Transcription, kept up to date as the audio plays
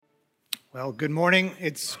Well, good morning.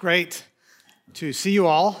 It's great to see you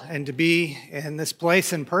all and to be in this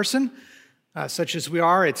place in person, such as we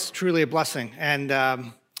are. It's truly a blessing and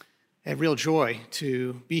a real joy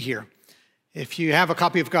to be here. If you have a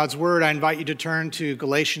copy of God's Word, I invite you to turn to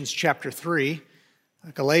Galatians chapter 3,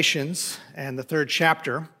 Galatians and the third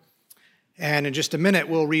chapter. And in just a minute,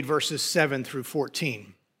 we'll read verses 7 through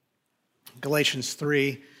 14. Galatians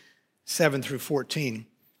 3, 7 through 14.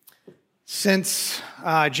 Since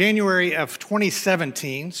January of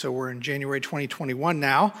 2017, so we're in January 2021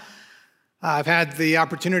 now, I've had the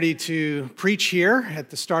opportunity to preach here at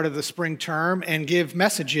the start of the spring term and give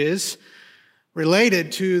messages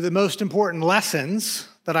related to the most important lessons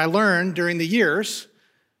that I learned during the years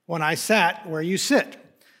when I sat where you sit.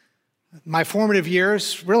 My formative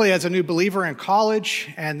years, really as a new believer in college,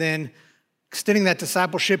 and then extending that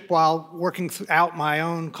discipleship while working out my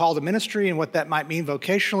own call to ministry and what that might mean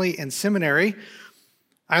vocationally in seminary,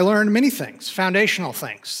 I learned many things, foundational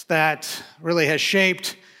things, that really has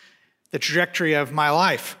shaped the trajectory of my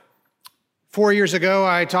life. 4 years ago,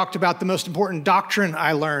 I talked about the most important doctrine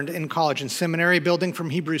I learned in college and seminary, building from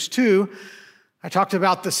Hebrews 2. I talked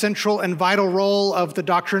about the central and vital role of the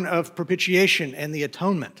doctrine of propitiation and the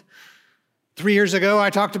atonement. 3 years ago, I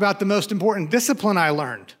talked about the most important discipline I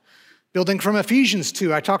learned, building from Ephesians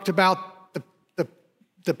 2. I talked about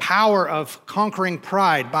the power of conquering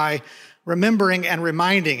pride by remembering and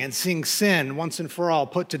reminding and seeing sin once and for all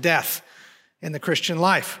put to death in the Christian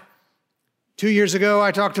life. 2 years ago,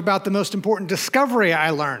 I talked about the most important discovery I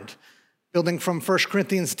learned, building from 1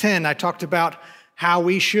 Corinthians 10. I talked about how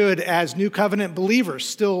we should, as New Covenant believers,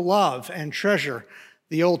 still love and treasure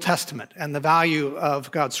the Old Testament and the value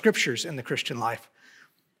of God's scriptures in the Christian life.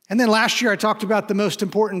 And then last year, I talked about the most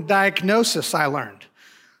important diagnosis I learned.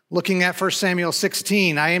 Looking at 1 Samuel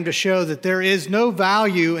 16, I aim to show that there is no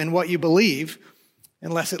value in what you believe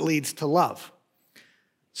unless it leads to love.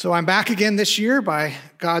 So I'm back again this year by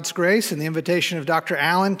God's grace and the invitation of Dr.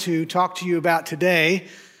 Allen to talk to you about today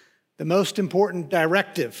the most important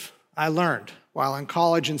directive I learned while in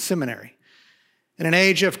college and seminary. In an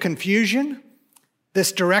age of confusion,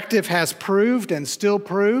 this directive has proved and still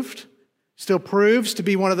proves to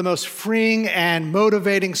be one of the most freeing and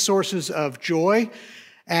motivating sources of joy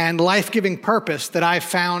and life-giving purpose that I've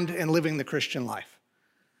found in living the Christian life.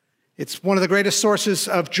 It's one of the greatest sources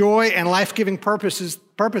of joy and life-giving purpose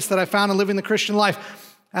that I found in living the Christian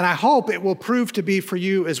life, and I hope it will prove to be for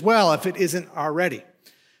you as well if it isn't already.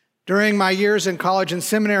 During my years in college and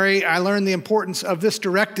seminary, I learned the importance of this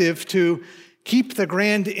directive to keep the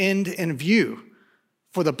grand end in view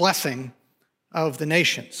for the blessing of the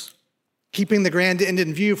nations. Keeping the grand end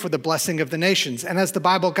in view for the blessing of the nations. And as the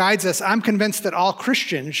Bible guides us, I'm convinced that all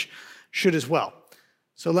Christians should as well.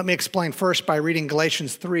 So let me explain first by reading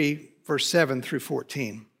Galatians 3, verse 7 through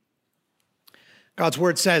 14. God's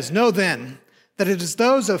word says, "Know then that it is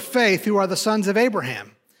those of faith who are the sons of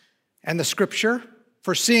Abraham. And the scripture,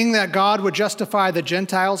 foreseeing that God would justify the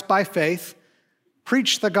Gentiles by faith,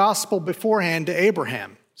 preached the gospel beforehand to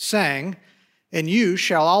Abraham, saying, 'In you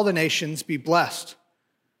shall all the nations be blessed.'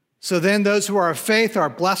 So then those who are of faith are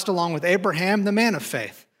blessed along with Abraham, the man of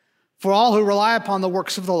faith. For all who rely upon the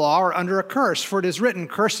works of the law are under a curse, for it is written,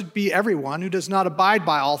 'Cursed be everyone who does not abide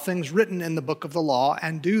by all things written in the book of the law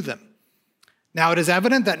and do them.' Now it is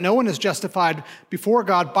evident that no one is justified before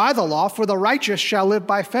God by the law, for the righteous shall live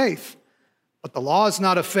by faith. But the law is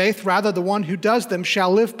not of faith, rather the one who does them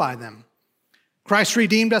shall live by them. Christ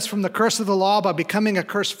redeemed us from the curse of the law by becoming a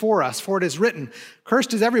curse for us, for it is written,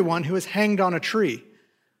 'Cursed is everyone who is hanged on a tree,'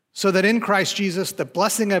 so that in Christ Jesus the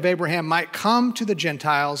blessing of Abraham might come to the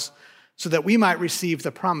Gentiles, so that we might receive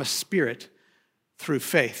the promised Spirit through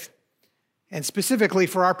faith." And specifically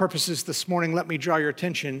for our purposes this morning, let me draw your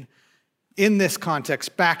attention in this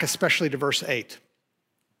context back especially to verse 8.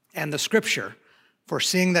 "And the scripture,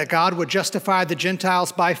 foreseeing that God would justify the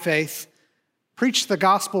Gentiles by faith, preached the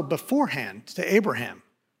gospel beforehand to Abraham,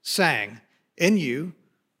 saying, 'In you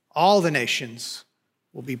all the nations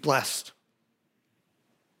will be blessed.'"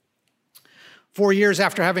 4 years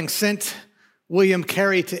after having sent William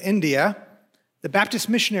Carey to India, the Baptist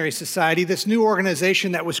Missionary Society, this new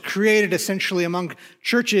organization that was created essentially among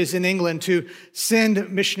churches in England to send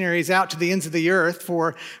missionaries out to the ends of the earth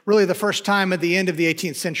for really the first time at the end of the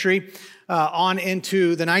 18th century on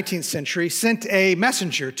into the 19th century, sent a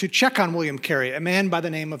messenger to check on William Carey, a man by the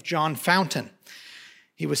name of John Fountain.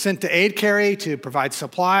 He was sent to aid Carey, to provide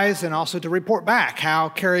supplies, and also to report back how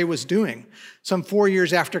Carey was doing, some 4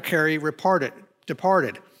 years after Carey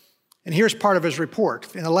departed. And here's part of his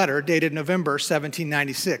report in a letter dated November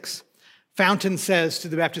 1796. Fountain says to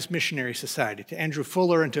the Baptist Missionary Society, to Andrew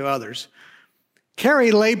Fuller and to others,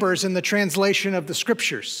 Carey labors in the translation of the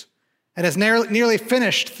Scriptures and has nearly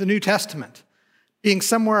finished the New Testament, being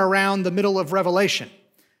somewhere around the middle of Revelation.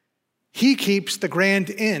 He keeps the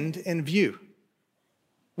grand end in view,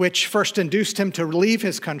 which first induced him to leave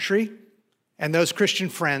his country and those Christian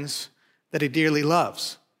friends that he dearly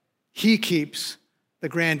loves. He keeps the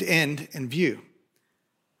grand end in view.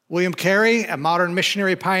 William Carey, a modern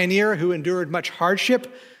missionary pioneer who endured much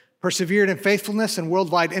hardship, persevered in faithfulness and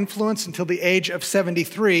worldwide influence until the age of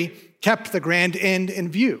 73, kept the grand end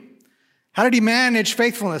in view. How did he manage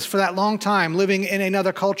faithfulness for that long time, living in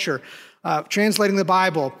another culture, translating the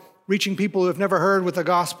Bible, reaching people who have never heard with the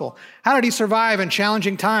gospel? How did he survive in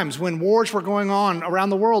challenging times when wars were going on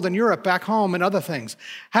around the world, in Europe, back home, and other things?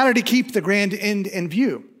 How did he keep the grand end in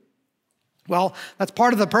view? Well, that's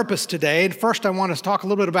part of the purpose today. And first, I want to talk a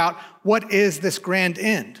little bit about what is this grand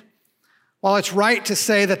end. While it's right to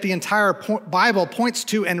say that the entire Bible points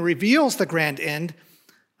to and reveals the grand end,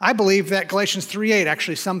 I believe that Galatians 3:8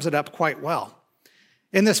 actually sums it up quite well.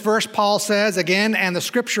 In this verse, Paul says, again, and the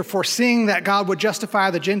Scripture, foreseeing that God would justify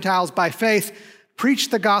the Gentiles by faith, preached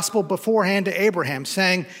the gospel beforehand to Abraham,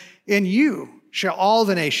 saying, in you shall all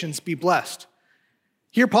the nations be blessed.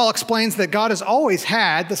 Here, Paul explains that God has always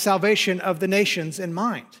had the salvation of the nations in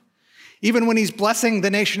mind. Even when he's blessing the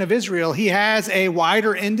nation of Israel, he has a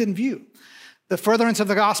wider end in view. The furtherance of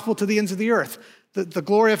the gospel to the ends of the earth, the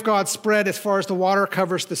glory of God spread as far as the water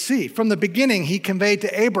covers the sea. From the beginning, he conveyed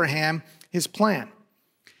to Abraham his plan.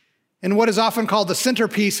 In what is often called the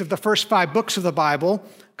centerpiece of the first 5 books of the Bible,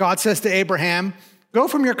 God says to Abraham, go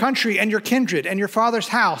from your country and your kindred and your father's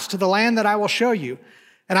house to the land that I will show you,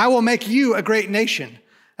 and I will make you a great nation,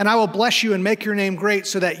 and I will bless you and make your name great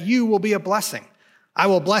so that you will be a blessing. I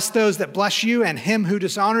will bless those that bless you, and him who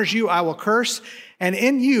dishonors you I will curse, and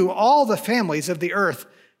in you all the families of the earth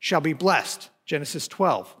shall be blessed. Genesis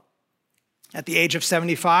 12. At the age of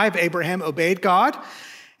 75, Abraham obeyed God,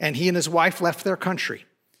 and he and his wife left their country.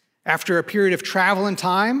 After a period of travel and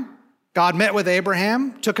time, God met with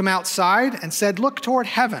Abraham, took him outside, and said, look toward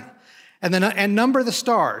heaven and number the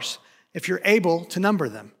stars, if you're able to number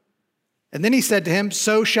them. And then he said to him,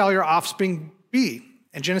 so shall your offspring be.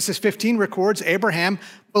 And Genesis 15 records Abraham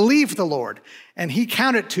believed the Lord, and he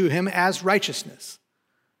counted to him as righteousness.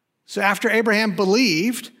 So after Abraham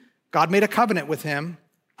believed, God made a covenant with him,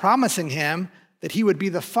 promising him that he would be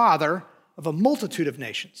the father of a multitude of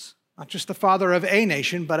nations. Not just the father of a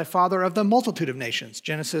nation, but a father of the multitude of nations.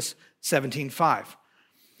 Genesis 17:5.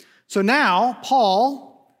 So now,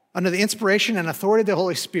 Paul, under the inspiration and authority of the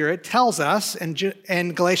Holy Spirit, tells us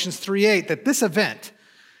in Galatians 3:8 that this event,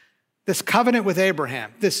 this covenant with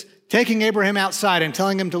Abraham, this taking Abraham outside and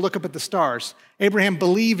telling him to look up at the stars, Abraham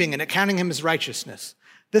believing and accounting him as righteousness,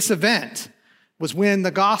 this event was when the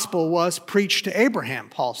gospel was preached to Abraham,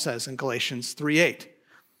 Paul says in Galatians 3:8.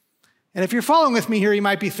 And if you're following with me here, you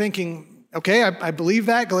might be thinking, okay, I believe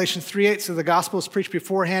that. Galatians 3:8 says the gospel was preached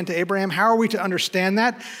beforehand to Abraham. How are we to understand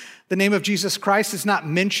that? The name of Jesus Christ is not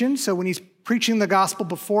mentioned. So when he's preaching the gospel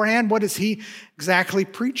beforehand, what is he exactly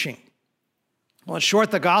preaching? Well, in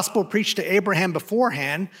short, the gospel preached to Abraham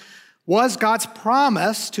beforehand was God's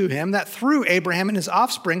promise to him that through Abraham and his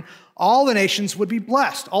offspring, all the nations would be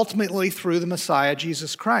blessed, ultimately through the Messiah,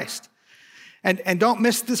 Jesus Christ. And don't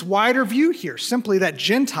miss this wider view here, simply that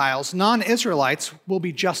Gentiles, non-Israelites, will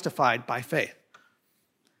be justified by faith.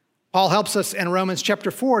 Paul helps us in Romans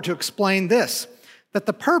chapter 4 to explain this, that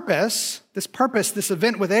this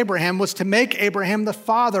event with Abraham was to make Abraham the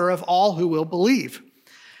father of all who will believe,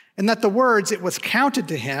 and that the words, it was counted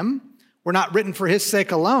to him, were not written for his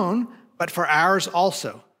sake alone, but for ours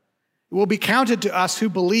also. It will be counted to us who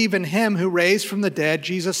believe in him who raised from the dead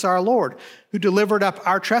Jesus our Lord, who delivered up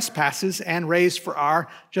our trespasses and raised for our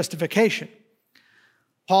justification.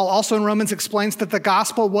 Paul also in Romans explains that the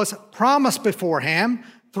gospel was promised beforehand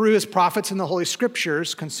through his prophets in the Holy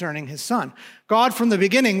Scriptures concerning his son. God from the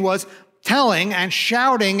beginning was telling and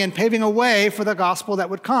shouting and paving a way for the gospel that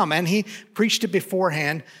would come, and he preached it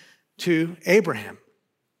beforehand to Abraham.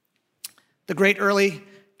 The great early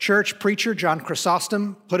church preacher, John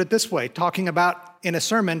Chrysostom, put it this way, talking about in a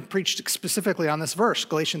sermon preached specifically on this verse,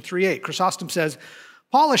 Galatians 3:8. Chrysostom says,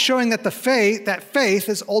 Paul is showing that faith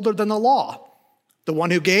is older than the law. The one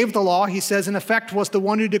who gave the law, he says, in effect, was the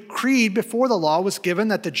one who decreed before the law was given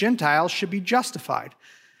that the Gentiles should be justified.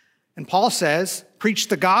 And Paul says, preach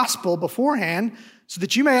the gospel beforehand so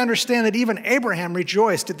that you may understand that even Abraham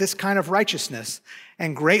rejoiced at this kind of righteousness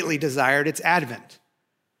and greatly desired its advent.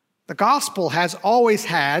 The gospel has always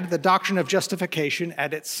had the doctrine of justification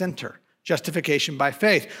at its center, justification by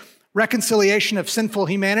faith, reconciliation of sinful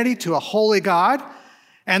humanity to a holy God,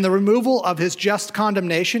 and the removal of his just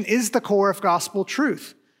condemnation is the core of gospel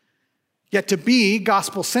truth. Yet to be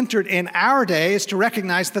gospel-centered in our day is to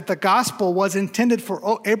recognize that the gospel was intended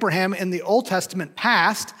for Abraham in the Old Testament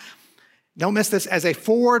past, don't miss this, as a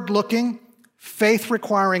forward-looking,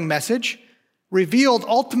 faith-requiring message, revealed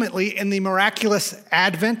ultimately in the miraculous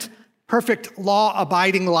advent, perfect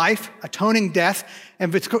law-abiding life, atoning death,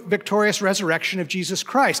 and victorious resurrection of Jesus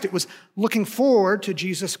Christ. It was looking forward to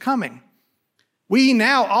Jesus' coming. We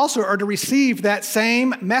now also are to receive that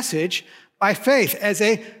same message by faith as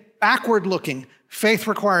a backward-looking,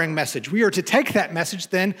 faith-requiring message. We are to take that message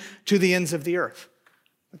then to the ends of the earth.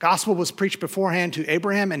 The gospel was preached beforehand to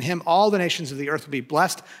Abraham, and him all the nations of the earth will be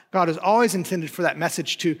blessed. God has always intended for that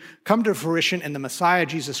message to come to fruition in the Messiah,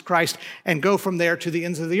 Jesus Christ, and go from there to the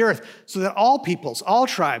ends of the earth, so that all peoples, all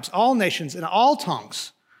tribes, all nations, and all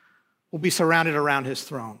tongues will be surrounded around his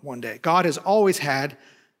throne one day. God has always had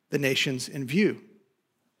the nations in view.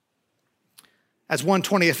 As one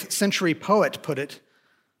 20th century poet put it,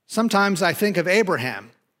 sometimes I think of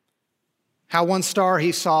Abraham, how one star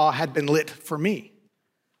he saw had been lit for me.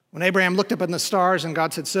 When Abraham looked up in the stars and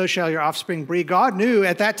God said, "So shall your offspring be," God knew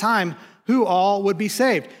at that time who all would be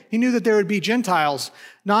saved. He knew that there would be Gentiles,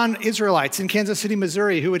 non-Israelites in Kansas City,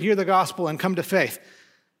 Missouri, who would hear the gospel and come to faith.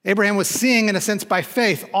 Abraham was seeing, in a sense, by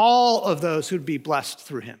faith, all of those who'd be blessed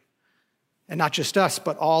through him. And not just us,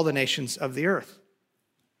 but all the nations of the earth.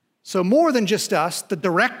 So more than just us, the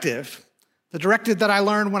directive that I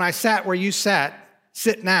learned when I sat where you sit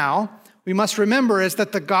now, we must remember is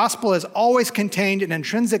that the gospel has always contained an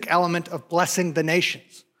intrinsic element of blessing the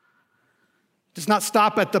nations. It does not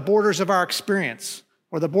stop at the borders of our experience,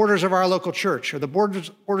 or the borders of our local church, or the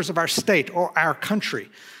borders of our state or our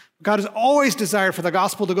country. God has always desired for the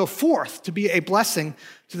gospel to go forth, to be a blessing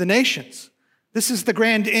to the nations. This is the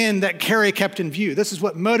grand end that Carey kept in view. This is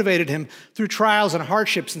what motivated him through trials and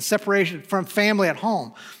hardships and separation from family at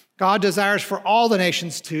home. God desires for all the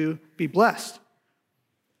nations to be blessed.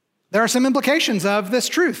 There are some implications of this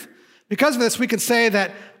truth. Because of this, we could say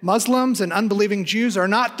that Muslims and unbelieving Jews are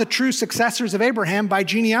not the true successors of Abraham by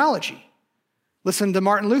genealogy. Listen to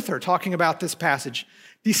Martin Luther talking about this passage.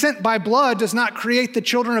 Descent by blood does not create the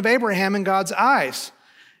children of Abraham in God's eyes.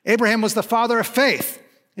 Abraham was the father of faith,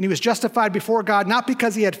 and he was justified before God not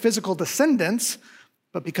because he had physical descendants,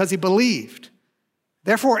 but because he believed.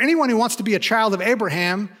 Therefore, anyone who wants to be a child of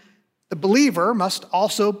Abraham, the believer, must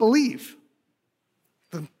also believe.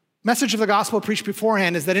 Message of the gospel preached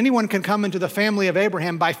beforehand is that anyone can come into the family of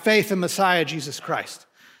Abraham by faith in Messiah, Jesus Christ.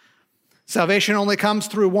 Salvation only comes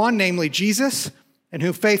through one, namely Jesus, in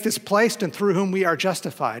whom faith is placed and through whom we are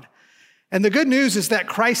justified. And the good news is that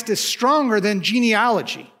Christ is stronger than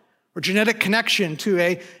genealogy or genetic connection to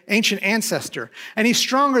an ancient ancestor. And he's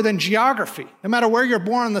stronger than geography. No matter where you're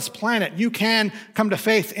born on this planet, you can come to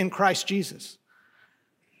faith in Christ Jesus.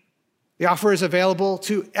 The offer is available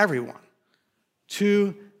to everyone.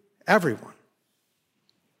 Everyone.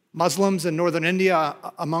 Muslims in northern India,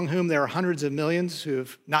 among whom there are hundreds of millions who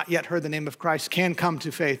have not yet heard the name of Christ, can come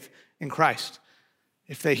to faith in Christ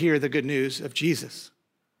if they hear the good news of Jesus.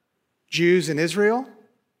 Jews in Israel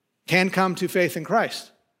can come to faith in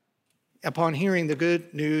Christ upon hearing the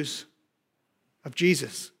good news of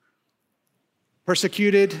Jesus.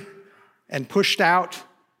 Persecuted and pushed out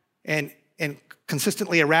and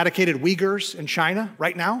consistently eradicated Uyghurs in China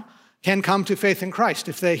right now can come to faith in Christ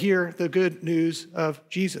if they hear the good news of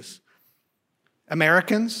Jesus.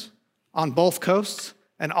 Americans on both coasts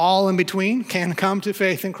and all in between can come to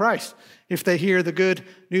faith in Christ if they hear the good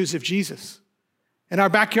news of Jesus. In our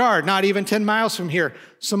backyard, not even 10 miles from here,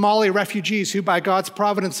 Somali refugees who by God's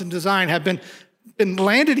providence and design have been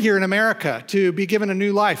landed here in America to be given a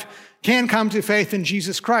new life can come to faith in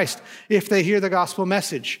Jesus Christ if they hear the gospel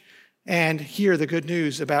message and hear the good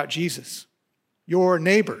news about Jesus. Your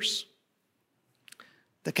neighbors,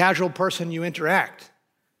 the casual person you interact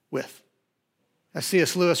with. As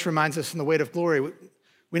C.S. Lewis reminds us in The Weight of Glory,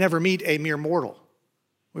 we never meet a mere mortal.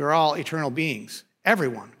 We are all eternal beings.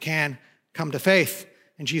 Everyone can come to faith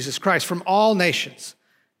in Jesus Christ from all nations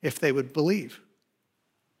if they would believe.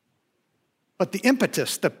 But the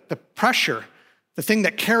impetus, the pressure, the thing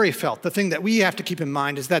that Carey felt, the thing that we have to keep in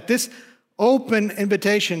mind is that this open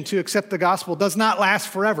invitation to accept the gospel does not last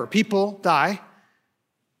forever. People die,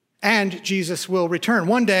 and Jesus will return.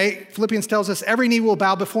 One day, Philippians tells us, every knee will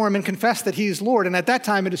bow before him and confess that he is Lord. And at that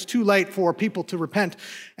time, it is too late for people to repent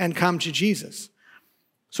and come to Jesus.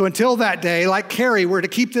 So until that day, like Carey, we're to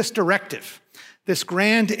keep this directive, this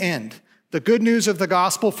grand end, the good news of the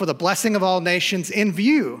gospel for the blessing of all nations in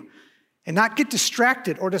view, and not get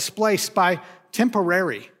distracted or displaced by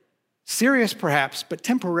temporary, serious perhaps, but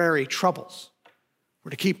temporary troubles.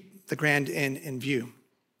 We're to keep the grand end in view.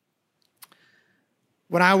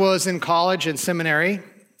 When I was in college and seminary,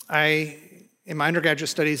 in my undergraduate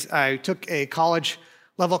studies, I took a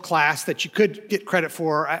college-level class that you could get credit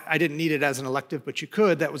for. I didn't need it as an elective, but you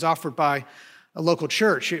could. That was offered by a local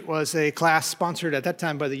church. It was a class sponsored at that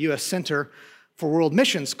time by the U.S. Center for World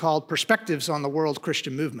Missions called Perspectives on the World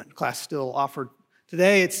Christian Movement. Class still offered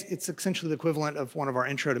today. It's essentially the equivalent of one of our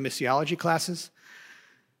Intro to Missiology classes.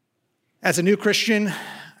 As a new Christian,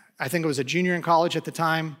 I think I was a junior in college at the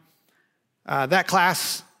time, that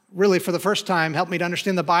class really for the first time helped me to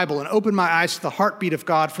understand the Bible and open my eyes to the heartbeat of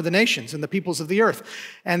God for the nations and the peoples of the earth,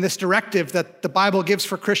 and this directive that the Bible gives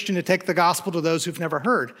for Christian to take the gospel to those who've never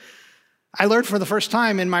heard. I learned for the first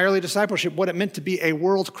time in my early discipleship what it meant to be a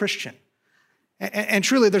world Christian. And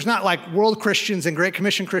truly, there's not like world Christians and Great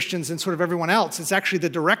Commission Christians and sort of everyone else. It's actually the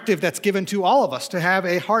directive that's given to all of us to have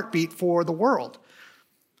a heartbeat for the world.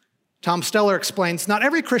 Tom Steller explains, not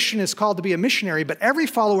every Christian is called to be a missionary, but every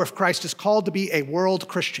follower of Christ is called to be a world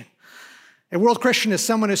Christian. A world Christian is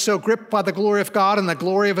someone who's so gripped by the glory of God and the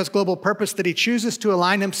glory of his global purpose that he chooses to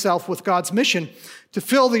align himself with God's mission to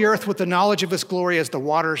fill the earth with the knowledge of his glory as the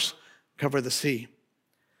waters cover the sea.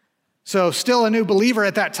 So still a new believer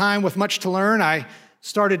at that time with much to learn, I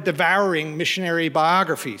started devouring missionary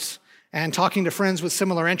biographies and talking to friends with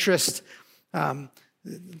similar interests.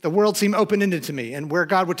 The world seemed open-ended to me, and where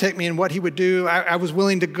God would take me and what he would do, I was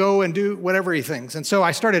willing to go and do whatever he thinks. And so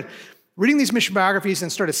I started reading these mission biographies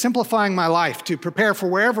and started simplifying my life to prepare for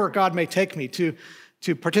wherever God may take me to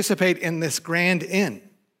participate in this grand end.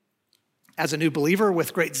 As a new believer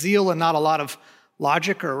with great zeal and not a lot of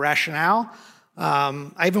logic or rationale,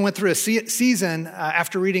 I even went through a season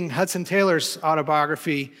after reading Hudson Taylor's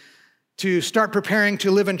autobiography to start preparing to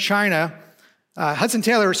live in China. Hudson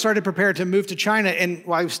Taylor started prepared to move to China, and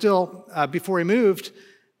while he was still, before he moved,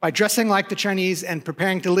 by dressing like the Chinese and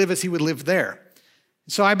preparing to live as he would live there.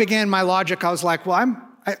 So I began my logic. I was like, well, I'm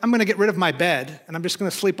going to get rid of my bed, and I'm just going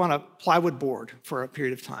to sleep on a plywood board for a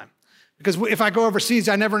period of time. Because if I go overseas,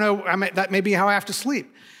 I never know, that may be how I have to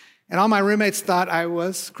sleep. And all my roommates thought I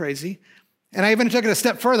was crazy. And I even took it a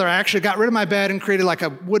step further. I actually got rid of my bed and created like a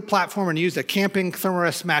wood platform and used a camping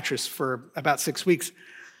Thermarest mattress for about 6 weeks.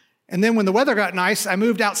 And then when the weather got nice, I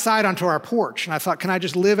moved outside onto our porch. And I thought, can I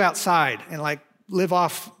just live outside and like live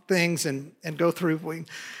off things and go through?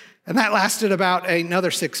 And that lasted about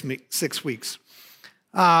another 6 weeks.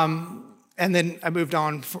 And then I moved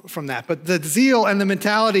on from that. But the zeal and the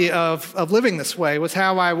mentality of living this way was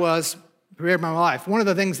how I was prepared my life. One of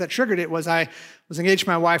the things that triggered it was I was engaged to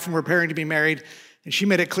my wife and we're preparing to be married. And she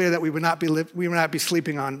made it clear that we would not be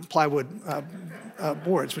sleeping on plywood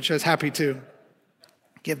boards, which I was happy to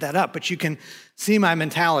give that up. But you can see my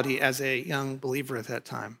mentality as a young believer at that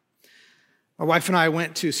time. My wife and I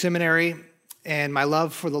went to seminary, and my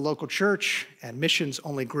love for the local church and missions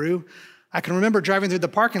only grew. I can remember driving through the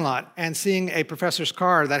parking lot and seeing a professor's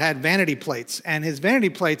car that had vanity plates, and his vanity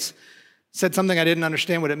plates said something I didn't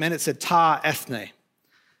understand what it meant. It said Ta Ethne,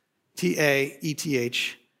 Taethne.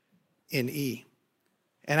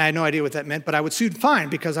 And I had no idea what that meant, but I would soon find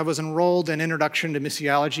because I was enrolled in Introduction to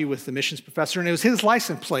Missiology with the missions professor, and it was his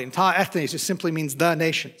license plate. And Ta Ethne just simply means the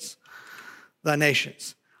nations, the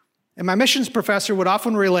nations. And my missions professor would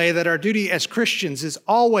often relay that our duty as Christians is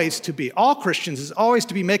always to be, all Christians is always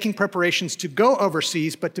to be making preparations to go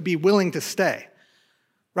overseas, but to be willing to stay,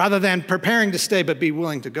 rather than preparing to stay, but be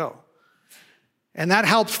willing to go. And that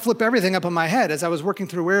helped flip everything up in my head as I was working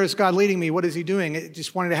through, where is God leading me? What is he doing? It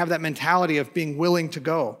just wanted to have that mentality of being willing to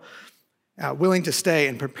go, willing to stay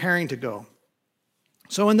and preparing to go.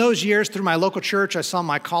 So in those years through my local church, I saw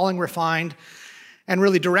my calling refined and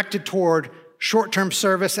really directed toward short-term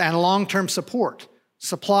service and long-term support,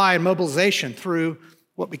 supply and mobilization through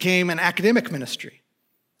what became an academic ministry.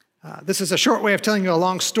 This is a short way of telling you a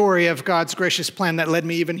long story of God's gracious plan that led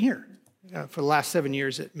me even here. For the last 7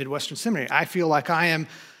 years at Midwestern Seminary. I feel like I am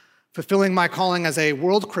fulfilling my calling as a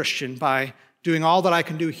world Christian by doing all that I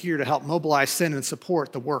can do here to help mobilize, send, and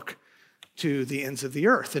support the work to the ends of the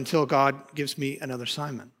earth until God gives me another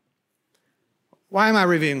assignment. Why am I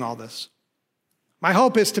reviewing all this? My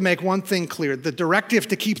hope is to make one thing clear. The directive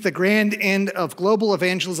to keep the grand end of global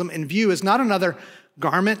evangelism in view is not another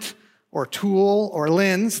garment or tool or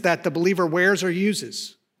lens that the believer wears or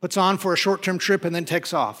uses, puts on for a short-term trip and then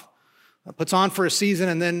takes off. Puts on for a season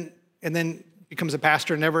and then becomes a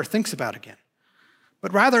pastor and never thinks about again.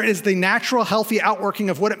 But rather, it is the natural, healthy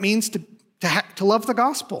outworking of what it means to love the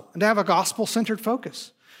gospel and to have a gospel-centered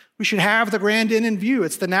focus. We should have the grand end in view.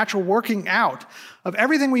 It's the natural working out of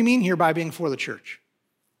everything we mean here by being for the church.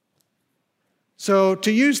 So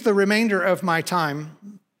to use the remainder of my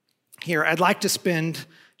time here, I'd like to spend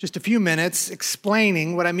just a few minutes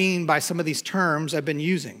explaining what I mean by some of these terms I've been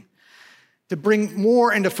using to bring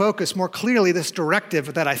more into focus, more clearly, this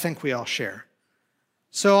directive that I think we all share.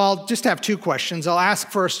 So I'll just have two questions. I'll ask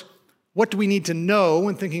first, what do we need to know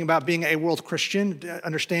when thinking about being a world Christian,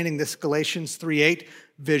 understanding this Galatians 3:8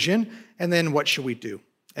 vision, and then what should we do?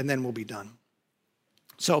 And then we'll be done.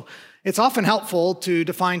 So it's often helpful to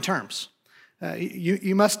define terms.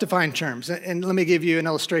 You must define terms. And let me give you an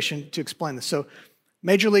illustration to explain this. So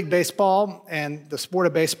Major League Baseball and the sport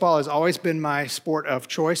of baseball has always been my sport of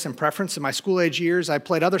choice and preference. In my school-age years, I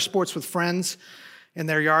played other sports with friends in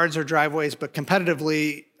their yards or driveways, but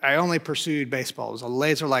competitively, I only pursued baseball. It was a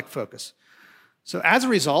laser-like focus. So as a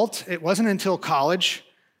result, it wasn't until college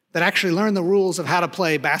that I actually learned the rules of how to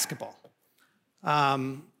play basketball.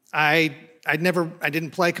 I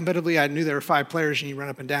didn't play competitively. I knew there were 5 players and you run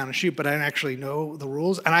up and down and shoot, but I didn't actually know the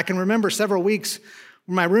rules. And I can remember several weeks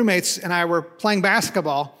when my roommates and I were playing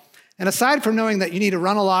basketball. And aside from knowing that you need to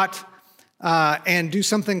run a lot and do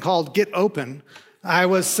something called get open, I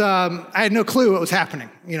had no clue what was happening,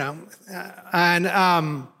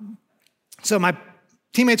 So my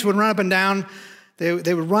teammates would run up and down.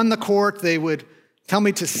 They would run the court. They would tell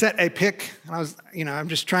me to set a pick. And I'm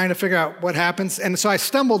just trying to figure out what happens. And so I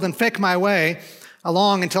stumbled and faked my way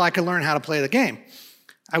along until I could learn how to play the game.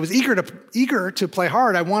 I was eager to play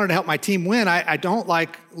hard. I wanted to help my team win. I don't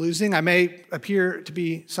like losing. I may appear to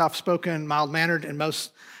be soft-spoken, mild-mannered, and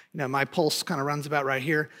most, my pulse kind of runs about right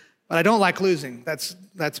here. But I don't like losing. That's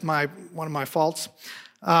one of my faults.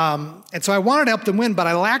 And so I wanted to help them win, but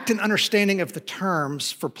I lacked an understanding of the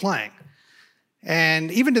terms for playing.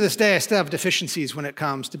 And even to this day, I still have deficiencies when it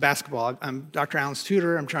comes to basketball. I'm Dr. Allen's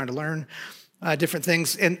tutor. I'm trying to learn different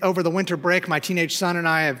things. And over the winter break, my teenage son and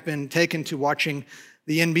I have been taken to watching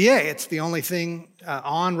the NBA. It's the only thing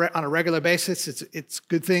on a regular basis. It's a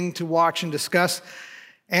good thing to watch and discuss.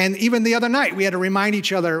 And even the other night, we had to remind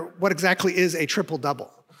each other what exactly is a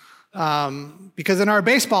triple-double. Because in our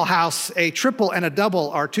baseball house, a triple and a double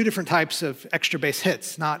are 2 different types of extra base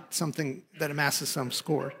hits, not something that amasses some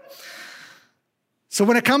score. So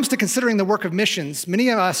when it comes to considering the work of missions, many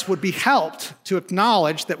of us would be helped to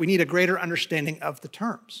acknowledge that we need a greater understanding of the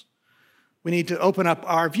terms. We need to open up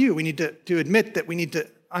our view. We need to admit that we need to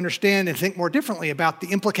understand and think more differently about the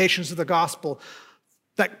implications of the gospel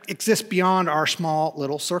that exist beyond our small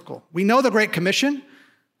little circle. We know the Great Commission.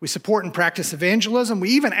 We support and practice evangelism.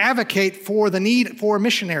 We even advocate for the need for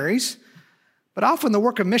missionaries. But often the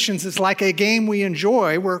work of missions is like a game we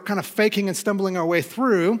enjoy. We're kind of faking and stumbling our way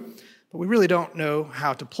through, but we really don't know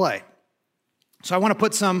how to play. So I want to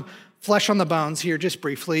put some flesh on the bones here just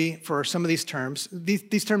briefly for some of these terms.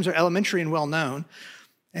 These terms are elementary and well-known.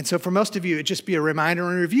 And so for most of you, it'd just be a reminder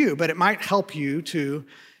and review, but it might help you to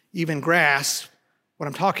even grasp what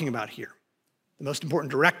I'm talking about here. The most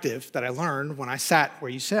important directive that I learned when I sat where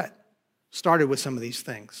you sat started with some of these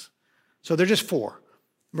things. So they're just 4.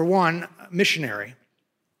 Number 1, missionary.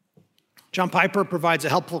 John Piper provides a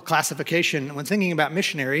helpful classification when thinking about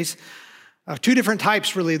missionaries of 2 different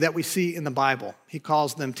types, really, that we see in the Bible. He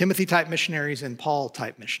calls them Timothy-type missionaries and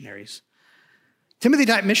Paul-type missionaries.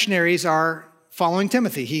 Timothy-type missionaries are following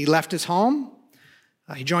Timothy. He left his home.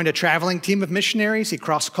 He joined a traveling team of missionaries. He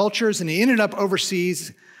crossed cultures, and he ended up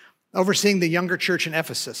overseeing the younger church in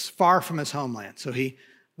Ephesus, far from his homeland. So he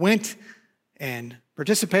went and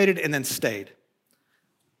participated and then stayed.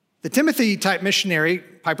 The Timothy-type missionary,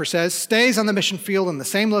 Piper says, stays on the mission field in the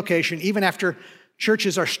same location even after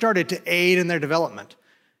churches are started to aid in their development.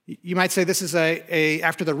 You might say this is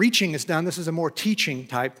after the reaching is done, this is a more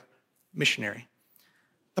teaching-type missionary.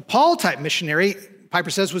 The Paul-type missionary,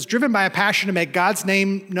 Piper says, was driven by a passion to make God's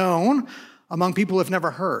name known among people who have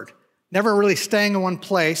never heard, never really staying in one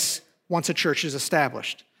place once a church is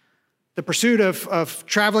established. The pursuit of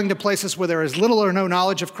traveling to places where there is little or no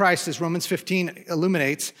knowledge of Christ, as Romans 15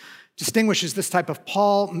 illuminates, distinguishes this type of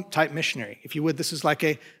Paul-type missionary. If you would, this is like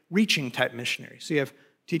a reaching-type missionary. So you have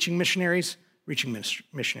teaching missionaries, reaching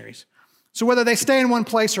missionaries. So whether they stay in one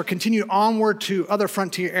place or continue onward to other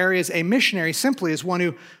frontier areas, a missionary simply is one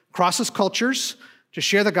who crosses cultures to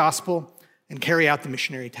share the gospel and carry out the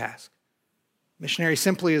missionary task. Missionary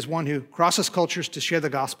simply is one who crosses cultures to share the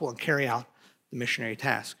gospel and carry out the missionary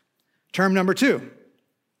task. Term number 2,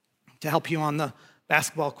 to help you on the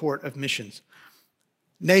basketball court of missions.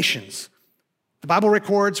 Nations. The Bible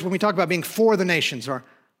records when we talk about being for the nations or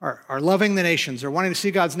loving the nations or wanting to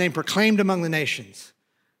see God's name proclaimed among the nations,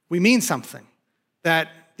 we mean something that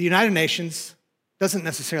the United Nations doesn't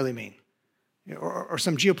necessarily mean, or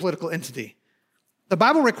some geopolitical entity. The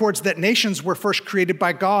Bible records that nations were first created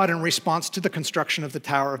by God in response to the construction of the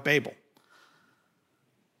Tower of Babel.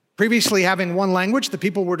 Previously having one language, the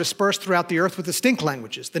people were dispersed throughout the earth with distinct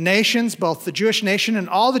languages. The nations, both the Jewish nation and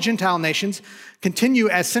all the Gentile nations, continue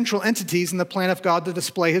as central entities in the plan of God to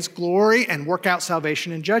display his glory and work out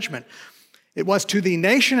salvation and judgment. It was to the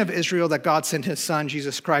nation of Israel that God sent his son,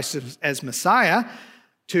 Jesus Christ, as Messiah,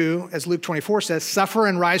 to, as Luke 24 says, suffer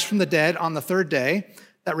and rise from the dead on the third day,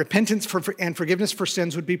 that repentance and forgiveness for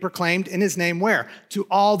sins would be proclaimed in his name where? To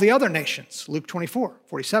all the other nations, Luke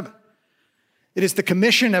 24:47. It is the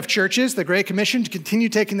commission of churches, the Great Commission, to continue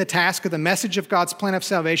taking the task of the message of God's plan of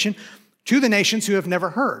salvation to the nations who have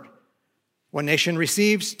never heard. One nation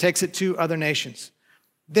receives, takes it to other nations.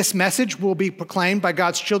 This message will be proclaimed by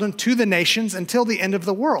God's children to the nations until the end of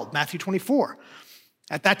the world, Matthew 24.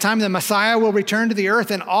 At that time, the Messiah will return to the earth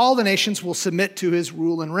and all the nations will submit to his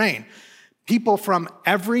rule and reign. People from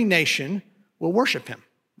every nation will worship him,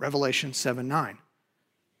 Revelation 7:9.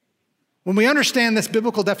 When we understand this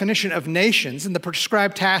biblical definition of nations and the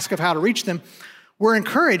prescribed task of how to reach them, we're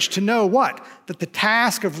encouraged to know what? That the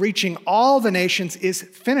task of reaching all the nations is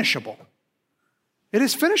finishable. It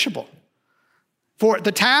is finishable. For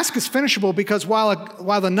the task is finishable because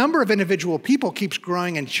while the number of individual people keeps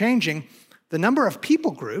growing and changing, the number of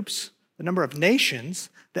people groups, the number of nations,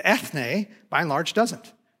 the ethne, by and large,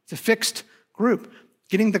 doesn't. It's a fixed group.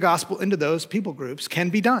 Getting the gospel into those people groups can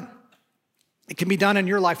be done. It can be done in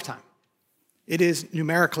your lifetime. It is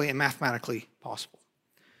numerically and mathematically possible.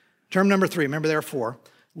 Term number 3, remember there are 4,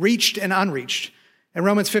 reached and unreached. In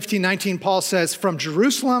Romans 15:19, Paul says, from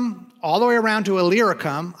Jerusalem all the way around to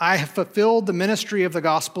Illyricum, I have fulfilled the ministry of the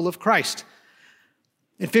gospel of Christ.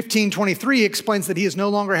 In 15:23, he explains that he no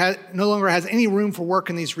longer has any room for work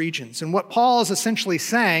in these regions. And what Paul is essentially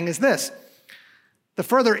saying is this: the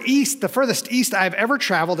furthest east I've ever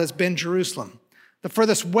traveled has been Jerusalem. The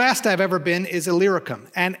furthest west I've ever been is Illyricum.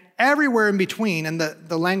 And everywhere in between, and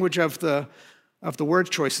the language of the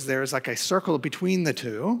word choices there is like a circle between the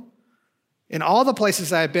two. In all the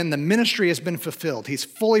places I've been, the ministry has been fulfilled. He's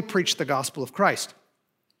fully preached the gospel of Christ.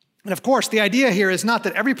 And of course, the idea here is not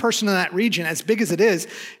that every person in that region, as big as it is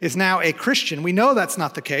now a Christian. We know that's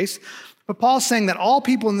not the case. But Paul's saying that all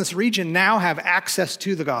people in this region now have access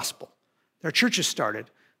to the gospel. There are churches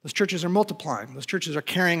started. Those churches are multiplying. Those churches are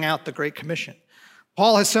carrying out the Great Commission.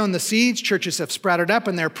 Paul has sown the seeds, churches have sprouted up,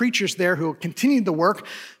 and there are preachers there who have continued the work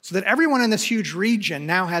so that everyone in this huge region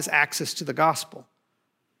now has access to the gospel.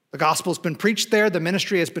 The gospel's been preached there, the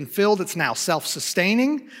ministry has been filled, it's now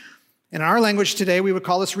self-sustaining. In our language today, we would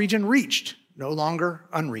call this region reached, no longer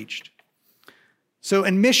unreached. So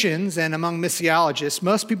in missions and among missiologists,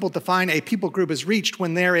 most people define a people group as reached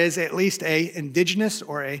when there is at least an indigenous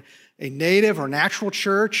or a native or natural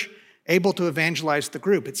church able to evangelize the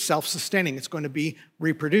group. It's self-sustaining. It's going to be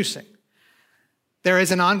reproducing. There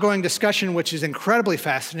is an ongoing discussion which is incredibly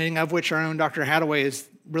fascinating, of which our own Dr. Hattaway is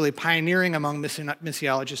really pioneering among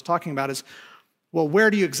missiologists, talking about is, well, where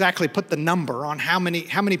do you exactly put the number on how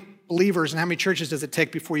many believers and how many churches does it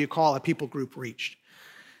take before you call a people group reached?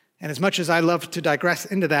 And as much as I love to digress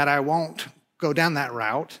into that, I won't go down that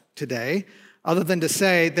route today, other than to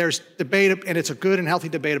say there's debate, and it's a good and healthy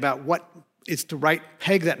debate about what is to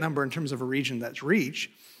peg that number in terms of a region that's reached.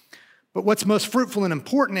 But what's most fruitful and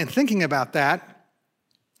important in thinking about that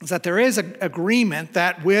is that there is an agreement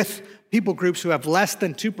that with people groups who have less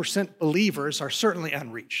than 2% believers are certainly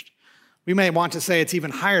unreached. We may want to say it's even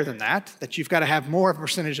higher than that you've got to have more of a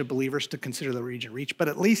percentage of believers to consider the region reached, but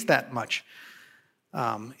at least that much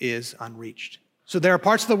is unreached. So there are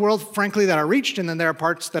parts of the world, frankly, that are reached, and then there are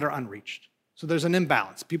parts that are unreached. So there's an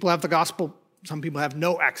imbalance. People have the gospel. Some people have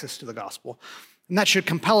no access to the gospel. And that should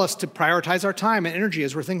compel us to prioritize our time and energy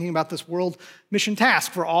as we're thinking about this world mission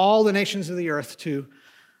task for all the nations of the earth to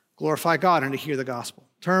glorify God and to hear the gospel.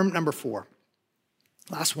 Term number 4,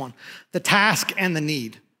 last one, the task and the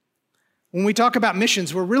need. When we talk about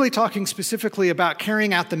missions, we're really talking specifically about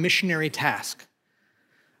carrying out the missionary task.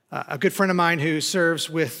 A good friend of mine who serves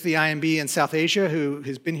with the IMB in South Asia, who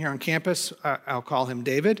has been here on campus, I'll call him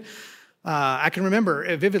David. I can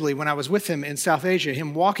remember vividly when I was with him in South Asia,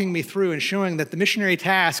 him walking me through and showing that the missionary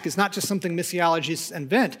task is not just something missiologists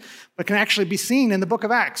invent, but can actually be seen in the book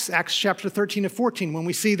of Acts, Acts chapter 13 to 14, when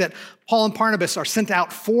we see that Paul and Barnabas are sent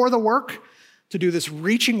out for the work, to do this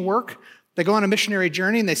reaching work. They go on a missionary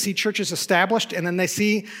journey and they see churches established, and then they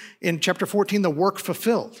see in chapter 14 the work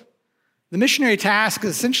fulfilled. The missionary task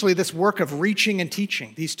is essentially this work of reaching and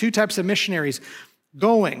teaching. These two types of missionaries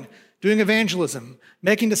going, doing evangelism,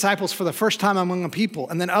 making disciples for the first time among a people,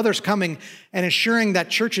 and then others coming and ensuring that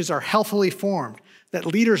churches are healthily formed, that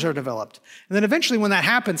leaders are developed. And then eventually when that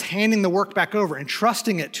happens, handing the work back over and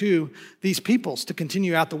trusting it to these peoples to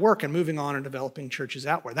continue out the work and moving on and developing churches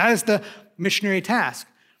outward. That is the missionary task.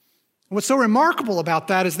 What's so remarkable about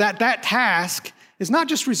that is that that task is not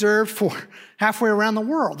just reserved for halfway around the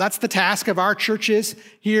world. That's the task of our churches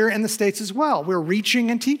here in the States as well. We're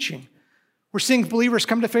reaching and teaching. We're seeing believers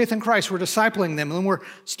come to faith in Christ. We're discipling them, and we're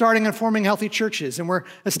starting and forming healthy churches, and we're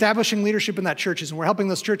establishing leadership in that churches, and we're helping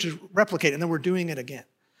those churches replicate, and then we're doing it again.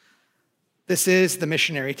 This is the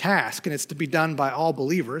missionary task, and it's to be done by all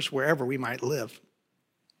believers wherever we might live.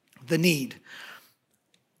 The need.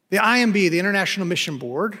 The IMB, the International Mission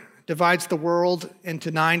Board, divides the world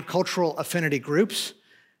into 9 cultural affinity groups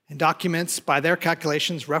and documents, by their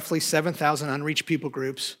calculations, roughly 7,000 unreached people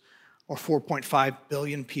groups, or 4.5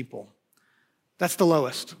 billion people. That's the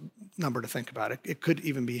lowest number to think about. It could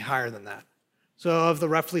even be higher than that. So of the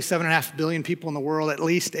roughly 7.5 billion people in the world, at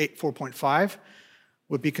least 4.5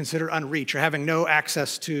 would be considered unreached or having no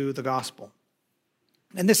access to the gospel.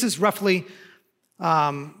 And this is roughly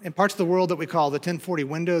in parts of the world that we call the 1040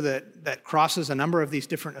 window that crosses a number of these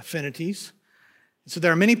different affinities. So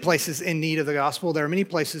there are many places in need of the gospel. There are many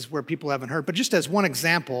places where people haven't heard. But just as one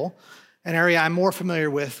example, an area I'm more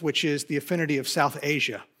familiar with, which is the affinity of South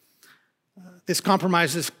Asia. This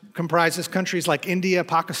comprises countries like India,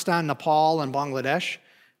 Pakistan, Nepal, and Bangladesh.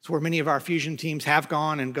 It's where many of our fusion teams have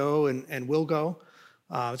gone and go and will go.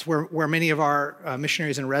 It's where many of our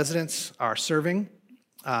missionaries and residents are serving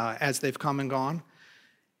as they've come and gone.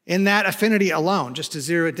 In that affinity alone, just to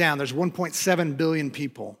zero it down, there's 1.7 billion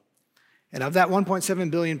people. And of that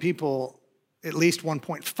 1.7 billion people, at least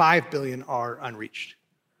 1.5 billion are unreached.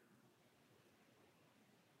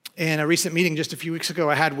 In a recent meeting just a few weeks ago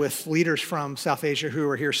I had with leaders from South Asia who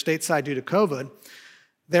were here stateside due to COVID,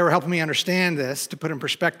 they were helping me understand this to put in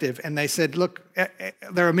perspective. And they said, look,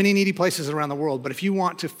 there are many needy places around the world, but if you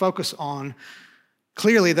want to focus on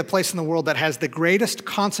clearly the place in the world that has the greatest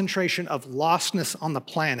concentration of lostness on the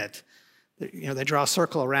planet, they draw a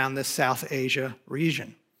circle around this South Asia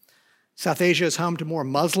region. South Asia is home to more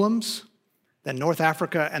Muslims than North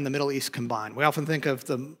Africa and the Middle East combined. We often think of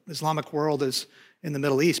the Islamic world as in the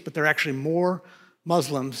Middle East, but there are actually more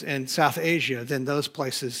Muslims in South Asia than those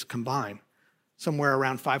places combined, somewhere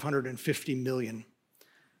around 550 million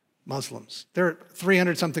Muslims. There are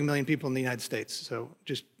 300-something million people in the United States, so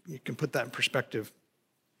just you can put that in perspective.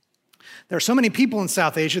 There are so many people in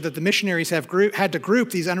South Asia that the missionaries have had to group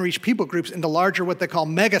these unreached people groups into larger, what they call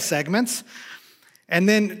mega segments. And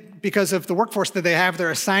then because of the workforce that they have, they're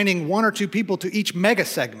assigning 1 or 2 people to each mega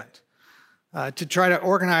segment to try to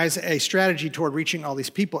organize a strategy toward reaching all these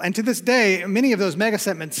people. And to this day, many of those mega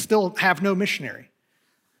segments still have no missionary.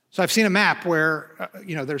 So I've seen a map where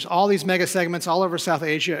there's all these mega segments all over South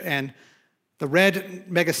Asia, and the red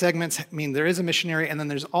mega segments mean there is a missionary, and then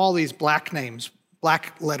there's all these black names,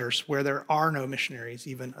 black letters, where there are no missionaries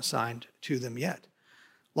even assigned to them yet.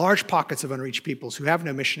 Large pockets of unreached peoples who have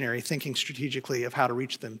no missionary thinking strategically of how to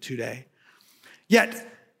reach them today. Yet,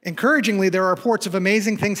 encouragingly, there are reports of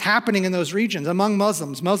amazing things happening in those regions among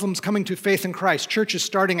Muslims coming to faith in Christ, churches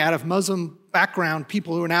starting out of Muslim background,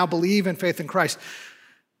 people who now believe in faith in Christ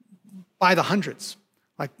by the hundreds.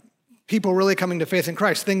 Like people really coming to faith in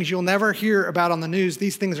Christ, things you'll never hear about on the news,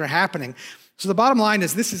 these things are happening. So the bottom line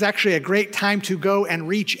is this is actually a great time to go and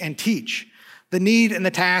reach and teach. The need and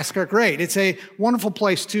the task are great. It's a wonderful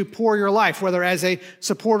place to pour your life, whether as a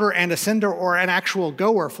supporter and a sender or an actual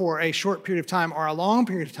goer for a short period of time or a long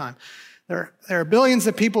period of time. There are billions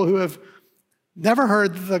of people who have never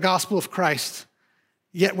heard the gospel of Christ,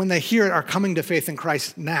 yet when they hear it are coming to faith in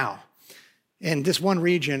Christ now in this one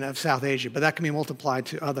region of South Asia, but that can be multiplied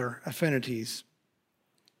to other affinities.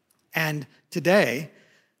 And today,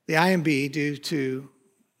 the IMB, due to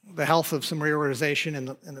the health of some reorganization in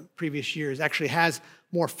the previous years, actually has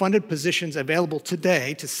more funded positions available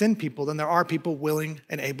today to send people than there are people willing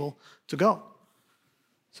and able to go.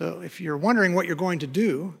 So if you're wondering what you're going to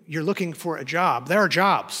do, you're looking for a job. There are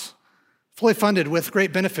jobs fully funded with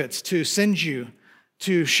great benefits to send you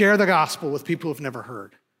to share the gospel with people who've never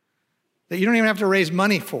heard, that you don't even have to raise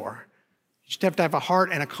money for. You just have to have a heart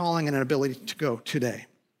and a calling and an ability to go today.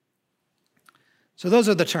 So those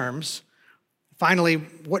are the terms. Finally,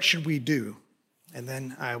 what should we do? And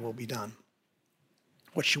then I will be done.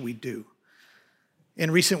 What should we do? In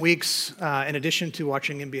recent weeks, in addition to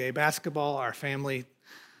watching NBA basketball, our family,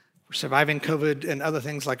 surviving COVID and other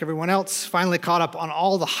things like everyone else, finally caught up on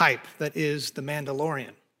all the hype that is The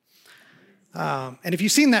Mandalorian. And if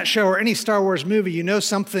you've seen that show or any Star Wars movie, you know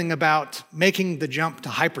something about making the jump to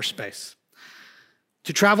hyperspace.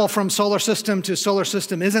 To travel from solar system to solar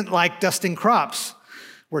system isn't like dusting crops,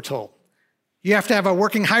 we're told. You have to have a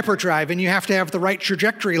working hyperdrive, and you have to have the right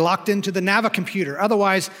trajectory locked into the Navicomputer.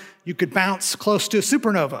 Otherwise, you could bounce close to a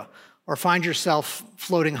supernova or find yourself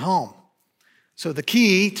floating home. So the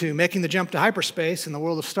key to making the jump to hyperspace in the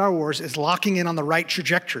world of Star Wars is locking in on the right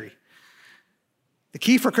trajectory. The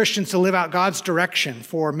key for Christians to live out God's direction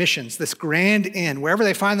for missions, this grand end, wherever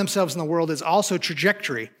they find themselves in the world, is also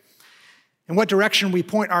trajectory. In what direction we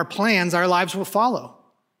point our plans, our lives will follow.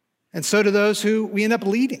 And so do those who we end up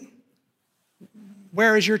leading.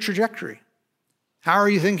 Where is your trajectory? How are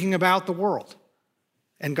you thinking about the world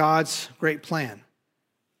and God's great plan?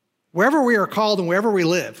 Wherever we are called and wherever we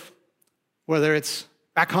live, whether it's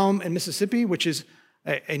back home in Mississippi, which is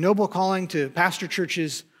a noble calling to pastor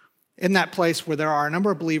churches in that place where there are a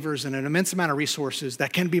number of believers and an immense amount of resources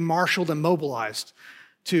that can be marshaled and mobilized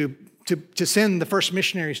to send the first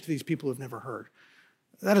missionaries to these people who've never heard.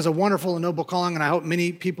 That is a wonderful and noble calling, and I hope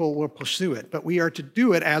many people will pursue it. But we are to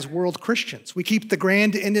do it as world Christians. We keep the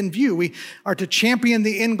grand end in view. We are to champion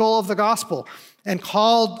the end goal of the gospel and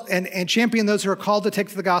champion those who are called to take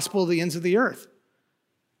the gospel to the ends of the earth.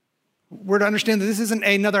 We're to understand that this isn't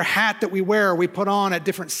another hat that we wear or we put on at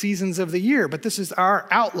different seasons of the year, but this is our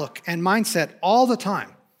outlook and mindset all the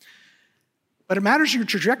time. But it matters your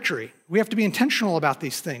trajectory. We have to be intentional about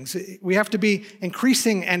these things. We have to be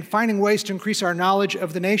increasing and finding ways to increase our knowledge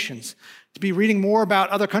of the nations, to be reading more about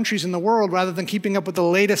other countries in the world rather than keeping up with the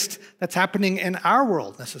latest that's happening in our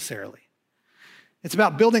world necessarily. It's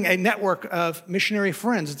about building a network of missionary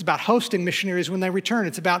friends. It's about hosting missionaries when they return.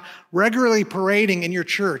 It's about regularly parading in your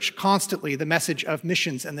church constantly the message of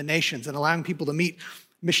missions and the nations and allowing people to meet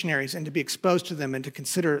missionaries and to be exposed to them and to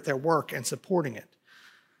consider their work and supporting it.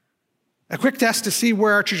 A quick test to see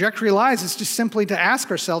where our trajectory lies is just simply to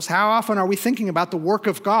ask ourselves, how often are we thinking about the work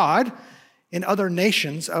of God in other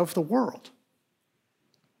nations of the world?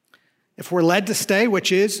 If we're led to stay,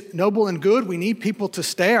 which is noble and good, we need people to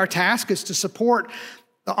stay. Our task is to support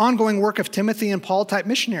the ongoing work of Timothy and Paul type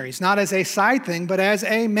missionaries, not as a side thing, but as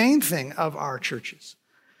a main thing of our churches.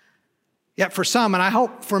 Yet for some, and I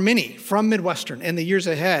hope for many from Midwestern in the years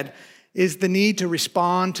ahead, is the need to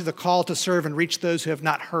respond to the call to serve and reach those who have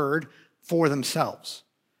not heard for themselves.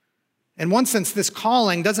 In one sense, this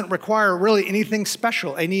calling doesn't require really anything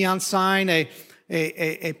special, a neon sign,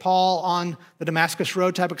 a Paul on the Damascus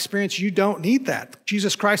Road type experience. You don't need that.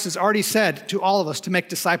 Jesus Christ has already said to all of us to make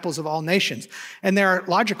disciples of all nations. And there are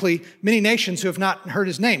logically many nations who have not heard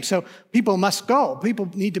his name. So people must go. People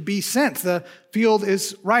need to be sent. The field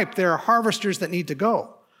is ripe. There are harvesters that need to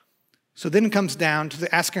go. So then it comes down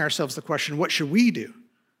to asking ourselves the question, what should we do?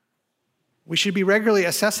 We should be regularly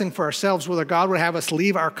assessing for ourselves whether God would have us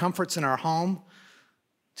leave our comforts in our home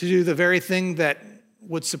to do the very thing that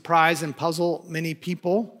would surprise and puzzle many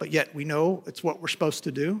people, but yet we know it's what we're supposed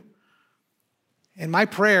to do. And my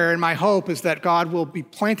prayer and my hope is that God will be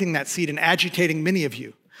planting that seed and agitating many of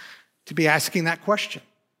you to be asking that question.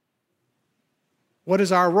 What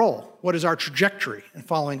is our role? What is our trajectory in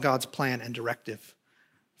following God's plan and directive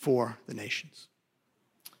for the nations?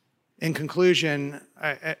 In conclusion,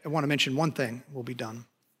 I want to mention one thing, we'll be done.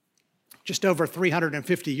 Just over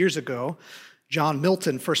 350 years ago, John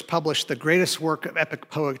Milton first published the greatest work of epic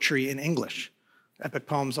poetry in English. Epic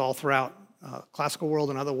poems all throughout classical world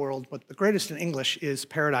and other world, but the greatest in English is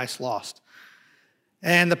Paradise Lost.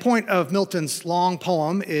 And the point of Milton's long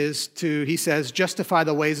poem is to, he says, justify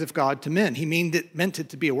the ways of God to men. He meant it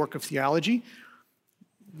to be a work of theology.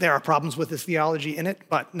 There are problems with his theology in it,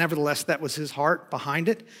 but nevertheless, that was his heart behind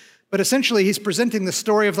it. But essentially, he's presenting the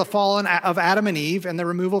story of the fall of Adam and Eve and the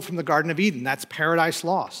removal from the Garden of Eden. That's Paradise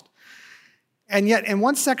Lost. And yet, in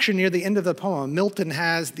one section near the end of the poem, Milton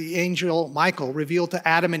has the angel Michael reveal to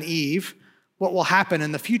Adam and Eve what will happen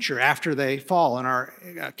in the future after they fall and are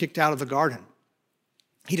kicked out of the garden.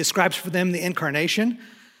 He describes for them the incarnation.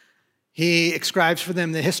 He describes for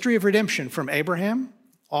them the history of redemption from Abraham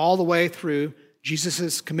all the way through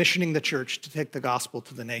Jesus' commissioning the church to take the gospel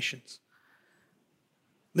to the nations.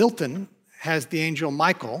 Milton has the angel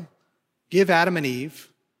Michael give Adam and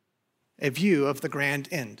Eve a view of the grand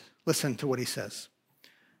end. Listen to what he says.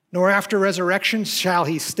 Nor after resurrection shall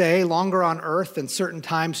he stay longer on earth than certain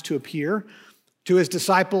times to appear. To his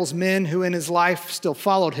disciples, men who in his life still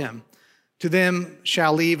followed him, to them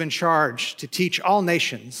shall leave in charge to teach all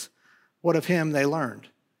nations what of him they learned.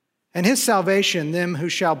 And his salvation, them who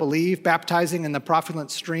shall believe, baptizing in the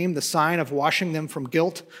profligate stream, the sign of washing them from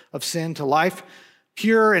guilt of sin to life,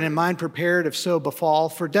 pure and in mind prepared, if so befall,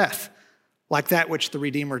 for death, like that which the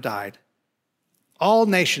Redeemer died. All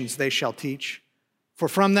nations they shall teach, for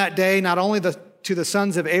from that day not only to the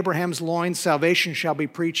sons of Abraham's loins salvation shall be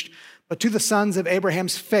preached, but to the sons of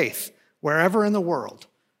Abraham's faith wherever in the world.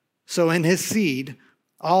 So in his seed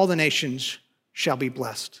all the nations shall be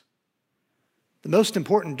blessed. The most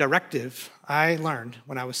important directive I learned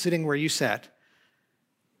when I was sitting where you sat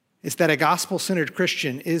is that a gospel-centered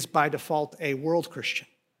Christian is by default a world Christian.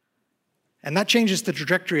 And that changes the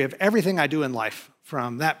trajectory of everything I do in life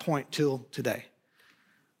from that point till today.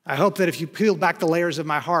 I hope that if you peel back the layers of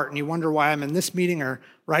my heart and you wonder why I'm in this meeting or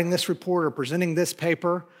writing this report or presenting this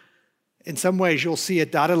paper, in some ways you'll see a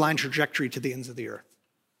dotted line trajectory to the ends of the earth.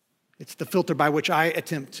 It's the filter by which I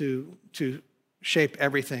attempt to shape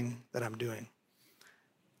everything that I'm doing.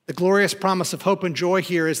 The glorious promise of hope and joy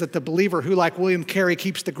here is that the believer who, like William Carey,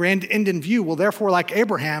 keeps the grand end in view will therefore, like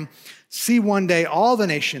Abraham, see one day all the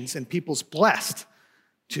nations and peoples blessed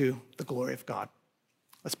to the glory of God.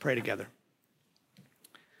 Let's pray together.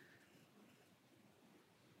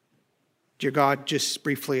 Dear God, just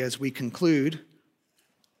briefly as we conclude,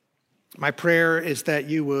 my prayer is that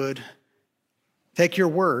you would take your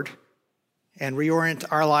word and reorient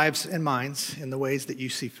our lives and minds in the ways that you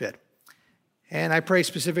see fit. And I pray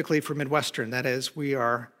specifically for Midwestern, that is, we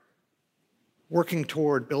are working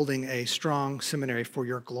toward building a strong seminary for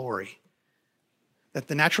your glory, that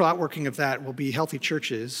the natural outworking of that will be healthy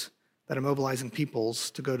churches that are mobilizing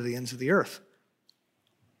peoples to go to the ends of the earth.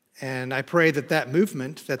 And I pray that that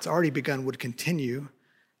movement that's already begun would continue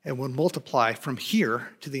and would multiply from here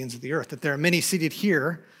to the ends of the earth, that there are many seated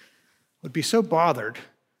here would be so bothered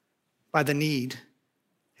by the need,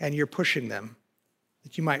 and you're pushing them,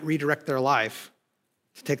 that you might redirect their life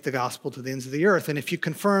to take the gospel to the ends of the earth. And if you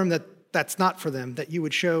confirm that that's not for them, that you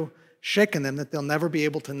would shake in them that they'll never be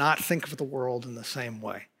able to not think of the world in the same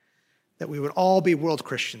way, that we would all be world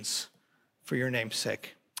Christians for your name's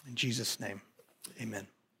sake. In Jesus' name, amen.